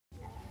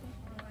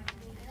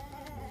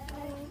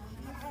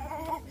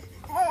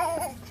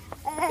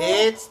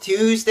It's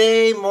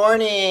Tuesday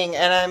morning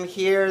and I'm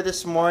here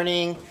this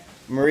morning.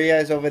 Maria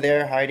is over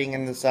there hiding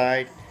in the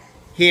side.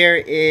 Here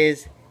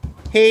is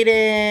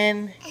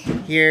Hayden.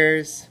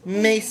 Here's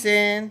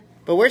Mason.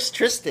 But where's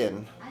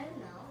Tristan? I don't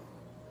know.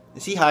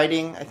 Is he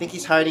hiding? I think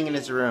he's hiding in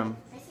his room.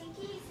 I think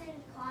he's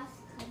in cross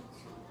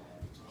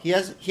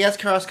country. He has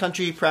cross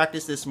country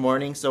practice this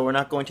morning, so we're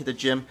not going to the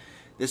gym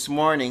this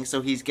morning,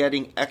 so he's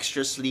getting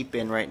extra sleep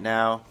in right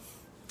now.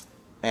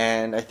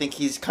 And I think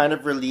he's kind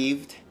of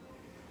relieved.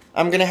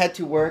 I'm gonna head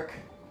to work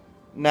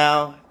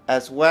now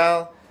as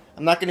well.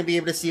 I'm not gonna be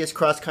able to see his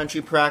cross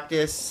country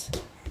practice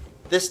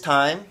this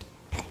time.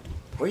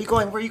 Where are you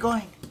going? Where are you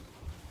going?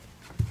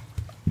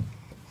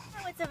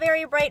 It's a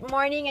very bright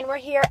morning and we're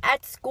here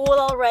at school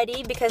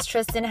already because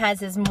Tristan has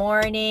his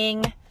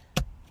morning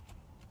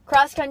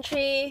cross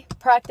country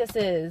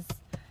practices.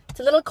 It's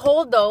a little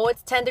cold though.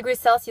 It's 10 degrees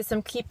Celsius.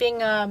 I'm keeping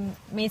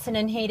Mason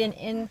and Hayden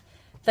in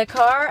the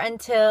car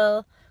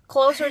until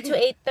closer to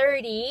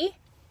 8:30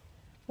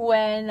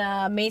 when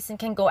Mason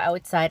can go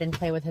outside and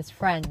play with his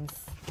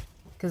friends.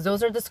 Because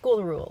those are the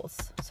school rules.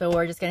 So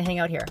we're just going to hang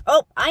out here.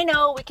 Oh, I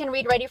know. We can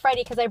read Ready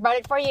Friday because I brought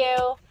it for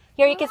you.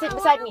 Here, you can sit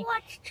beside me.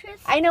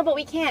 I know, but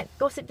we can't.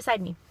 Go sit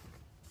beside me.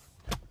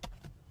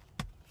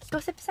 Go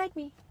sit beside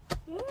me.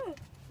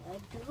 I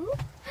do?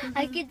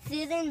 I can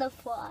sit in the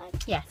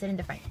front. Yeah, sit in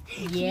the front.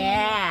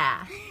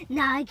 Yeah.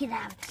 Now I can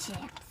have chips.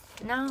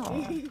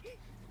 No.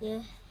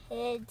 Your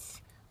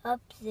head's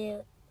up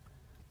there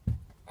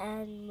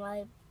and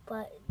my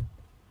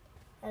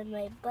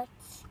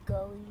butt's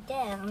going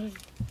down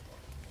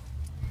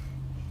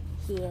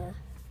here.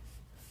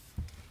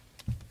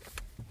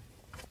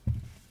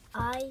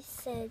 I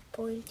said,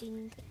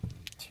 pointing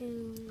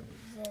to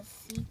the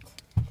seat,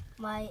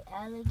 my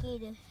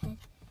alligator head,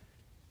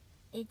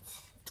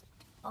 it's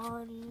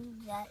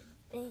on that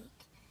big,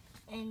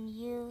 and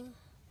you're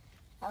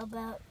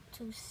about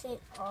to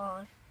sit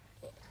on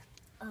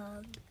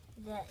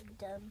that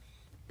dumb.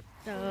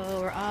 So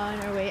we're on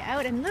our way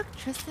out, and look,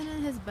 Tristan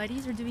and his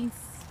buddies are doing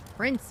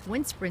wind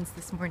sprints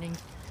this morning.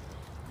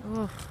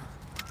 Oh,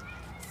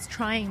 it's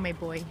trying, my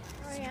boy.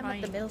 Here I am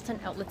at the Middleton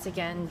outlets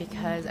again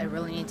because I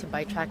really need to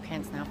buy track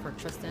pants now for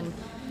Tristan.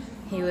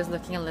 He was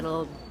looking a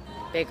little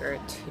bigger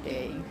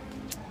today.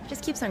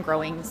 Just keeps on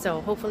growing, so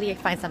hopefully I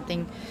find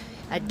something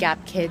at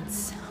Gap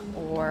Kids,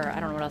 or I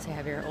don't know what else I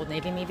have here, Old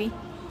Navy maybe.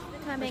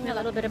 Having a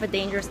little bit of a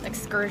dangerous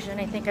excursion.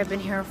 I think I've been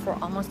here for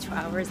almost 2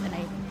 hours and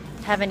I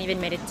haven't even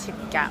made it to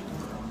Gap.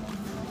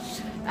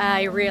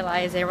 I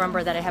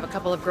remember that I have a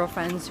couple of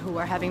girlfriends who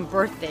are having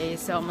birthdays,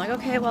 so I'm like,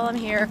 okay, well, I'm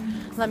here,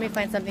 let me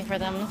find something for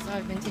them. So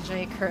I've been to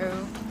J. Crew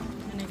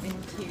and I've been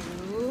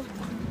to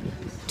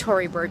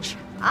Tory Burch.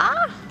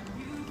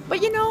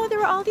 But you know, there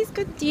were all these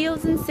good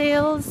deals and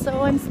sales,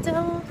 so I'm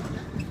still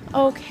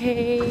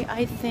okay,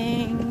 I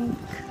think.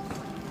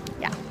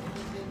 Yeah.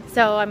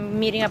 So I'm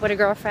meeting up with a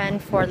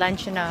girlfriend for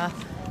lunch in an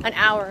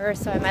hour,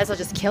 so I might as well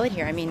just kill it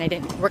here. I mean, I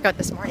didn't work out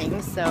this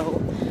morning,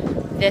 so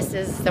this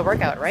is the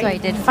workout, right? So I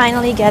did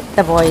finally get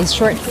the boys'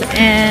 shorts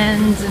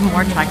and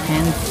more track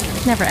pants.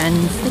 It never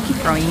ends. They keep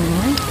growing,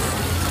 right?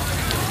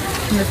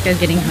 And this guy's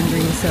getting hungry,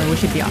 so we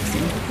should be off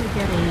soon. We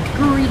get a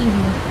greeting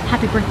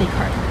happy birthday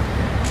card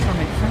for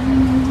my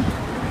friend.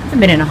 I haven't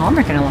been in a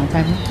Hallmark in a long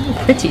time.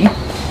 Oh, pretty.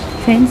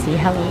 Fancy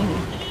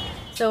Halloween.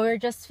 So we're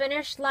just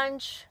finished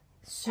lunch,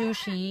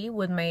 sushi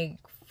with my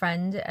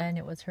friend, and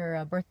it was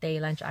her birthday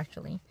lunch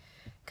actually,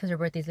 because her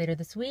birthday's later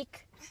this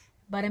week.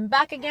 But I'm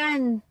back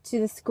again to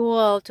the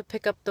school to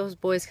pick up those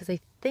boys because I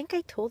think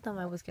I told them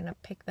I was gonna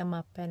pick them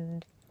up,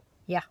 and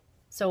yeah.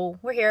 So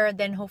we're here,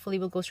 then hopefully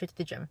we'll go straight to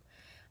the gym.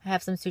 I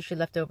have some sushi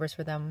leftovers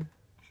for them.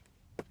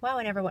 Wow,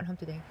 I never went home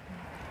today.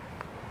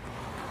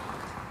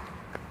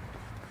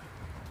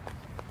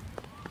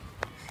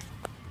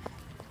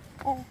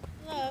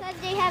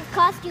 Because they have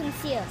costumes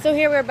here. So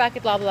here we're back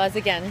at Loblaws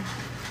again.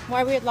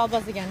 Why are we at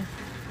Loblaws again?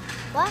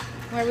 What?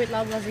 Why are we at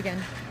Loblaws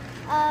again?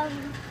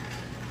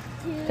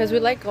 Because we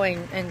To like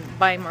going and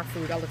buying more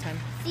food all the time.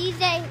 see,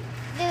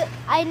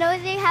 I know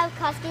they have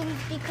costumes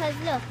because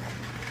look.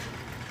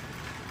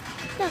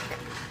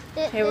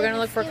 Okay, we're gonna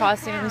look for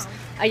costumes.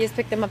 I just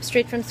picked them up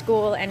straight from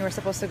school and we're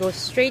supposed to go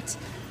straight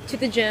to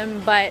the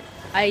gym, but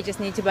I just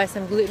need to buy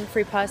some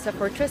gluten-free pasta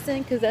for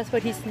Tristan because that's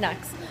what he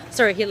snacks.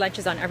 Sorry, he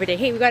lunches on every day.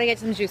 Hey, we gotta get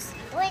some juice.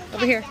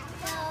 Over here.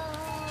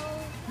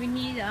 We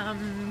need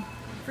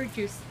fruit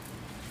juice.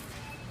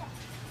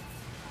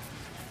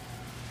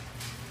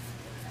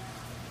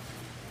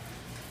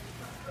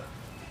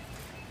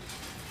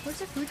 Where's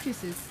the fruit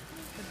juices?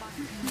 The box.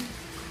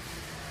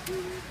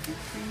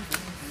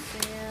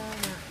 Sale,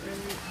 not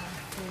really on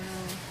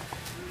sale.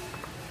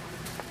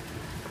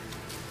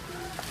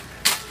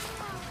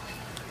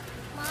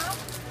 Mom?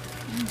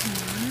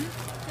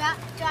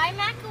 Dry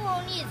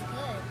macaroni is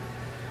good.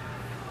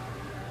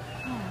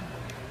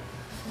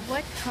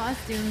 What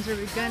costumes are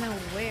we gonna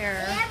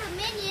wear? They have a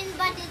minion,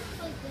 but it's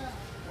for girls.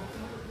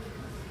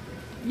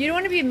 You don't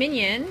want to be a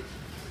minion?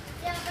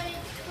 Yeah, but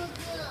it's for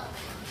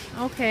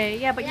girls. Okay,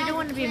 yeah, but you Yeah, don't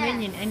want to be a yes.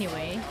 minion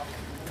anyway.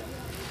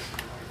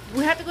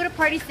 We have to go to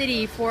Party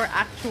City for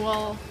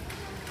actual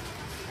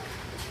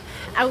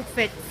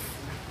outfits.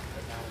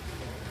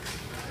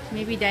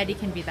 Maybe Daddy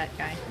can be that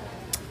guy.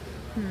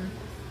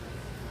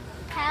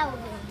 Power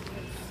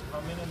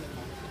Rangers.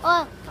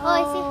 Oh,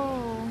 I see.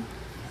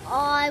 Oh,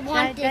 I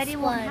want this Daddy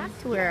one. won't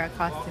have to wear a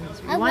costume.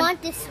 I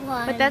want this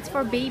one. But that's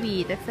for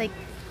baby. That's like,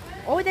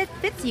 oh, that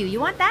fits you. You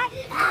want that?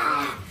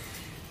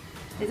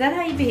 Is that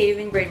how you behave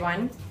in grade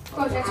 1? Of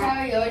course, that's how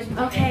I always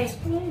behave.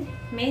 Okay.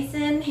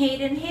 Mason,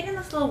 Hayden. Hayden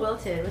looks a little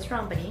wilted. What's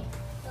wrong, buddy?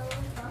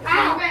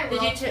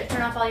 Did you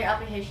turn off all your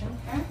application?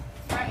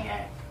 Not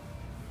yet.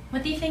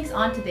 What do you think's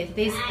on today?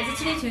 Is it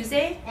today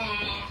Tuesday?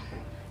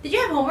 Did you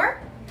have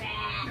homework?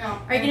 No.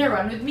 Are you gonna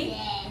run with me?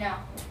 No.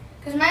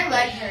 Because my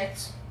leg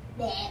hurts.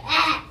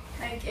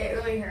 Like, it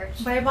really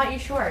hurts. But I bought you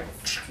shorts.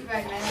 Too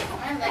bad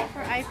my leg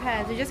For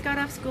iPads. We just got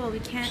off school. We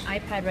can't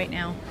iPad right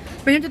now.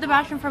 Bring him to the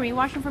bathroom for me.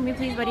 Wash him for me,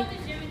 please, buddy.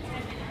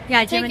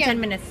 Yeah, gym in Take 10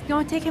 him. minutes.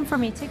 No, take him for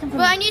me. Take him for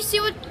But I me. need to see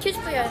what kids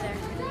play out there.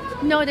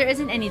 No, there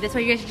isn't any. That's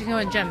why you guys should go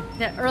to the gym.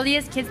 The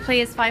earliest kids play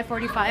is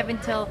 5:45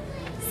 until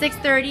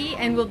 6:30,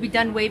 and we'll be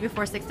done way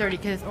before 6:30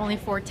 because it's only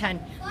 4:10.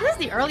 This is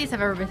the earliest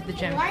I've ever been to the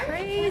gym.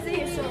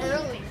 Crazy. So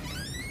early.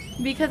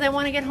 Because I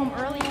want to get home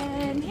early.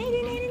 And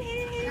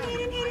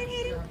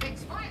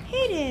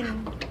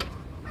Hayden.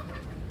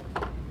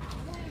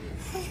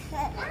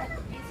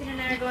 Mason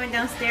and I are going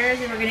downstairs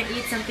and we're going to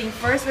eat something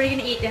first. What are you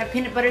going to eat? They have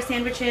peanut butter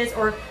sandwiches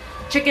or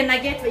chicken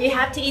nuggets, but you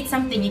have to eat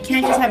something. You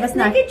can't just have a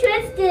snack. Look at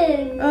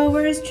Tristan. Oh,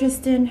 where is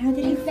Tristan? How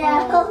did he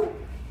fall?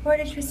 Where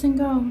did Tristan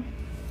go?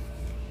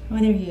 Oh,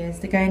 there he is,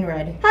 the guy in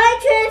red.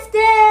 Hi,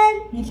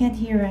 Tristan. He can't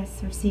hear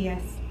us or see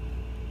us.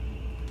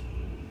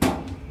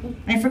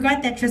 I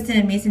forgot that Tristan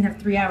and Mason have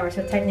 3 hours,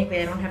 so technically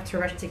I don't have to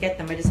rush to get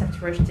them. I just have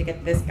to rush to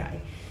get this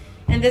guy.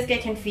 And this guy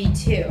can feed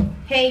too.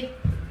 Hey,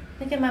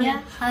 look at Mama.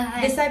 Yeah,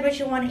 hi. Decide what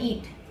you want to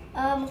eat.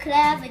 Could I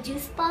have a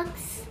juice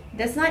box?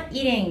 That's not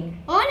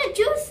eating. I want a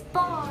juice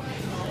box.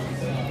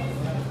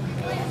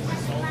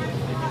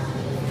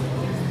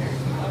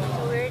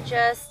 We're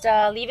just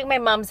leaving my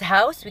mom's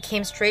house. We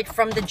came straight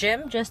from the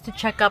gym just to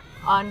check up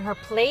on her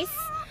place.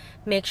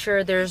 Make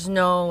sure there's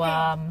no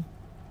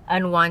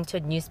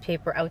unwanted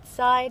newspaper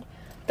outside.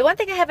 The one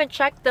thing I haven't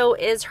checked though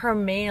is her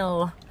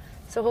mail.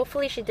 So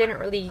hopefully she didn't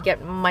really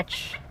get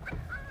much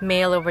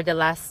mail over the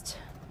last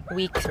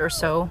week or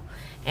so.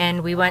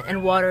 And we went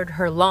and watered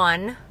her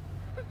lawn.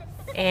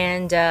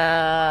 And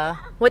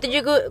what did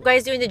you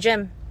guys do in the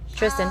gym,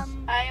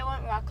 Tristan? I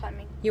went rock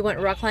climbing. You went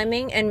rock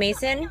climbing. And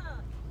Mason?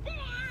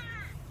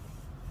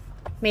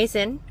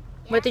 Mason,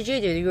 what did you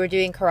do? You were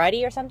doing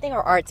karate or something,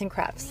 or arts and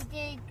crafts? We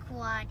did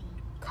karate.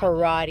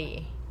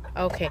 Karate.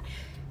 Okay.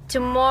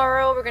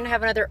 Tomorrow we're going to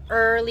have another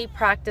early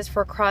practice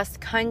for cross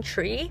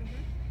country.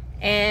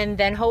 And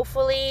then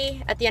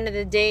hopefully at the end of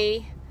the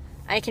day,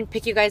 I can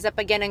pick you guys up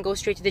again and go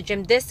straight to the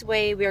gym. This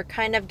way we are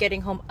kind of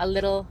getting home a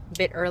little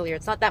bit earlier.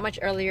 It's not that much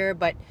earlier,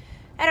 but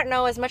I don't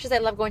know. As much as I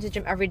love going to the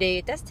gym every day,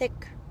 it does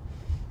take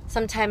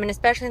some time. And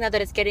especially now that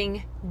it's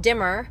getting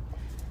dimmer,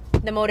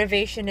 the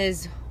motivation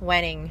is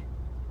waning.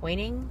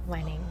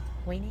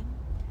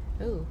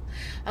 Ooh.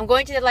 I'm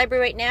going to the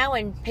library right now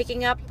and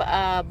picking up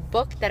a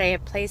book that I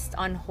have placed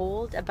on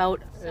hold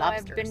about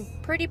lobsters. I've been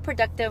pretty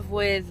productive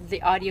with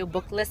the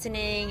audiobook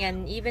listening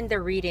and even the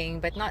reading,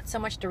 but not so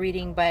much the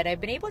reading, but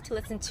I've been able to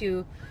listen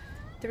to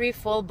 3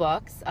 full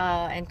books,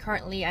 and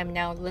currently I'm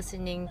now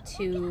listening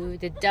to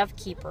The Dove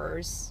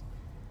Keepers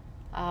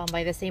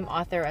by the same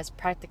author as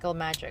Practical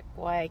Magic.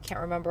 Why I can't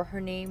remember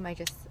her name, I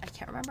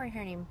can't remember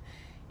her name.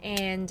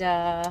 And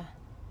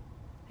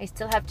I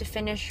still have to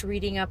finish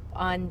reading up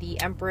on the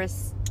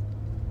Empress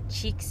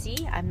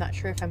Cixi. I'm not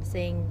sure if I'm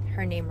saying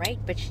her name right,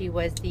 but she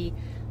was the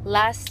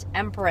last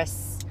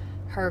empress.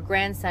 Her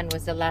grandson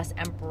was the last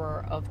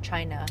emperor of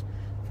China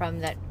from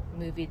that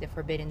movie, The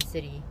Forbidden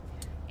City.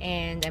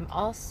 And I'm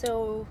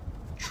also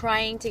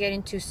trying to get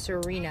into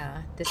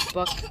Serena, this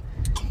book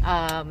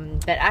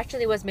that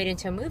actually was made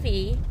into a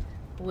movie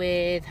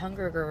with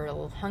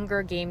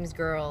Hunger Games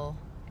girl,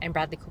 and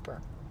Bradley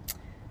Cooper.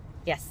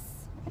 Yes.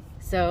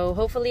 So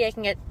hopefully I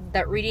can get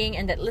that reading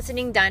and that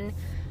listening done.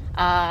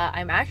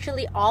 I'm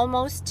actually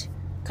almost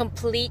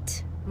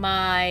complete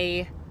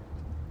my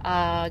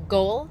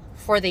goal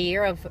for the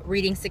year of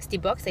reading 60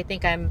 books. I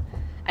think I'm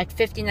at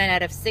 59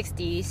 out of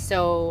 60.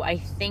 So I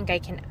think I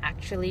can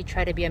actually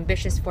try to be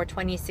ambitious for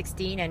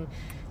 2016 and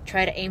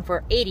try to aim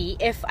for 80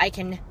 if I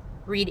can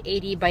read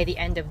 80 by the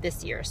end of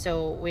this year.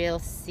 So we'll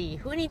see.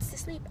 Who needs to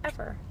sleep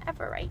ever,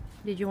 right?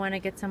 Did you want to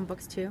get some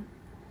books too?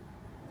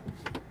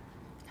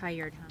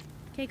 Tired, huh?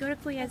 Okay, go to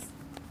Kuya's.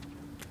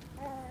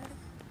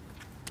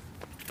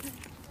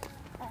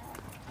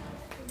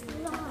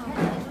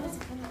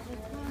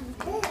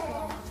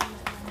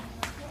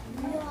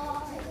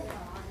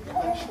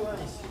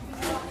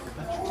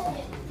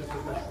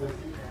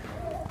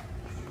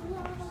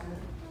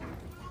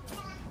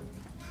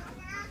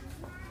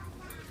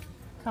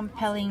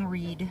 Compelling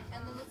read.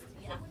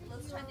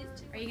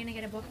 Are you gonna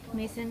get a book,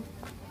 Mason?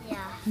 Yeah.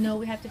 No,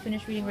 we have to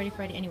finish reading Ready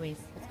Friday anyways.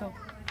 Let's go.